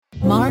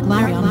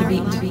Mark Mari on the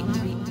beat.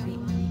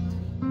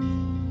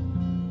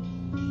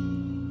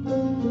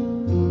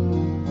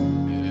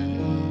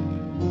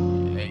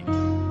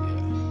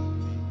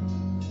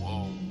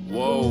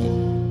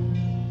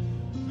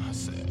 I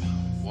said,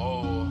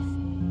 whoa.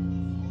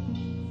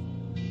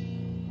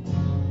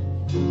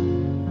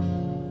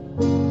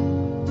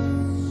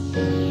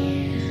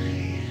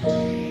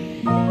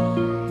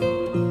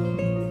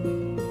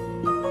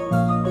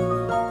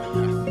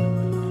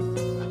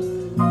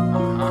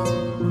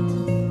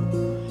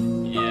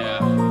 Yeah.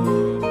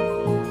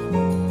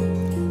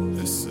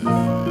 Listen,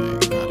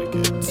 gotta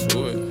get to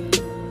it.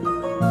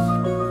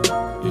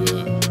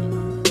 Yeah.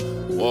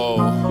 Whoa.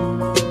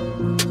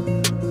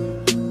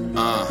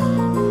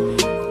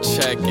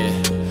 Check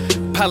it.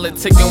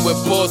 Politicking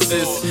with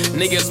bosses,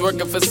 niggas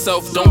working for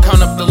self. Don't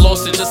count up the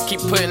losses, just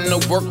keep putting the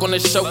work on the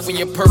shelf. When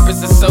your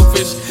purpose is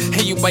selfish,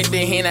 and you bite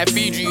the hand that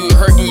feeds you, you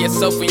hurting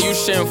yourself, and you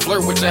shouldn't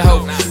flirt with your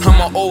health. I'm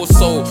an old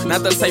soul,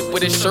 not the type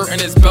with his shirt and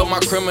his belt. My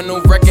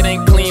criminal record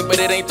ain't clean, but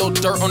it ain't no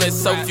dirt on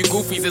itself. You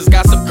goofies is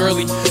gossip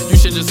girly, you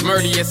should just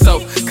murder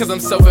yourself. Cause I'm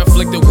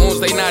self-inflicted wounds,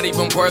 they not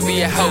even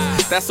worthy of help.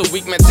 That's a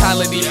weak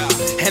mentality,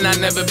 and I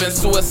never been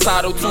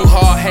suicidal. Too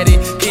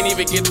hard-headed, can't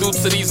even get through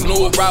to these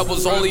new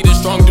arrivals. Only the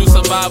strong do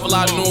survival.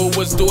 I knew it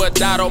was do or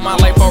die. All my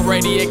life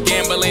already a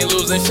gamble, ain't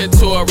losing shit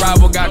to a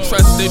rival. Got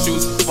trust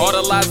issues, all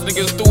the lies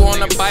niggas do on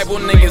the Bible.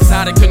 Niggas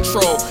out of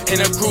control,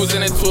 and I'm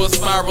cruising into a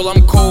spiral.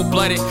 I'm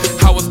cold-blooded,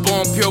 I was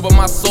born pure, but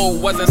my soul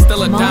wasn't.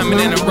 Still a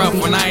diamond in the rough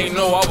when I ain't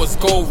know I was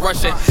gold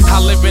rushing. I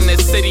live in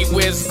this city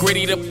where it's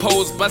gritty to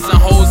pose, busting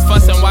hoes,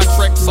 fussing, why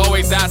tricks,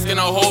 always asking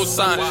a whole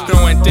sign.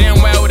 Knowing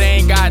damn well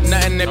they ain't got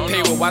nothing to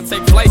pay with. Why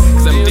take flight?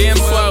 Cause I'm damn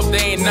 12,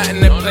 they ain't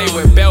nothing to play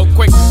with. Bell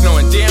quick,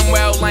 knowing damn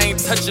well I ain't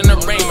touching the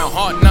raiment,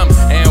 heart numb.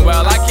 And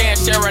well, I can't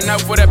share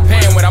enough with a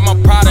pain with. I'm a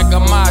product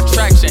of my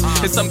attraction.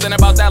 It's something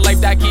about that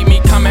life that keep me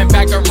coming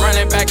back and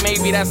running back.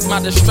 Maybe that's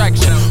my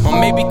distraction, or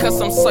maybe cause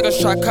some suckers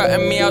try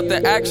cutting me out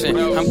the action.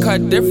 I'm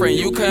cut different,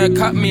 you couldn't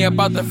cut me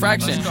about the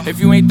fraction. If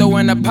you ain't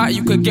throwing a pot,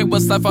 you could get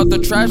what's left out the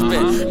trash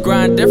bin.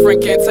 Grind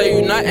different, can't tell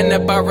you nothing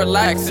about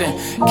relaxing.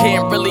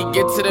 Can't really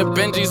get to the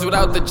Benjis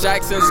without the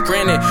Jacksons.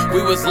 Granted,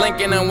 we was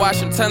linking and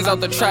washing tons out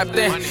the trap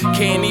then.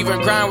 Can't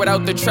even grind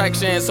without the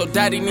traction. So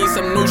daddy needs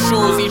some new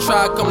shoes, he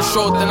try to come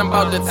short, then I'm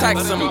about to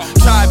tax him.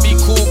 Try to be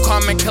cool,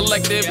 calm and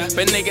collective,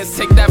 but niggas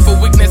take that for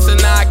weakness,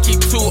 and now I keep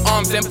two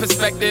arms in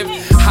perspective.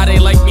 How they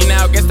like me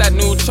now, guess that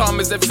new charm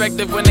is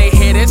effective. When they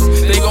hear this,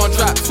 they gon'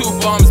 drop 2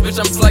 bombs, bitch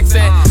I'm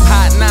flexing.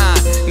 Hot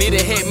 9, need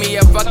to hit me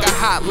a fucking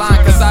hotline,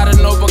 cause I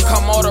done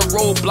overcome all the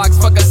roadblocks.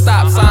 Fuck a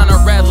stop sign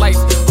or red lights,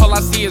 all I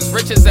see is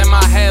riches in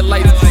my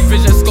headlights.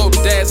 Vision scope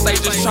dead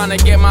sight, just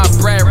tryna get my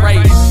bread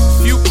right.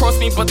 Few cross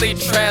me but they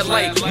tread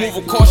light. Move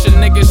with caution,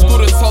 niggas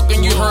scooter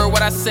talking, you heard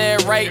what I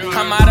said right.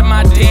 I'm out of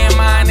my damn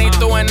mind, ain't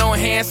throwing no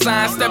hand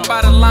signs. Step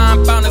out of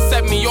line, bound to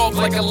set me off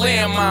like a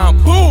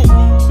landmine.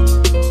 Boom!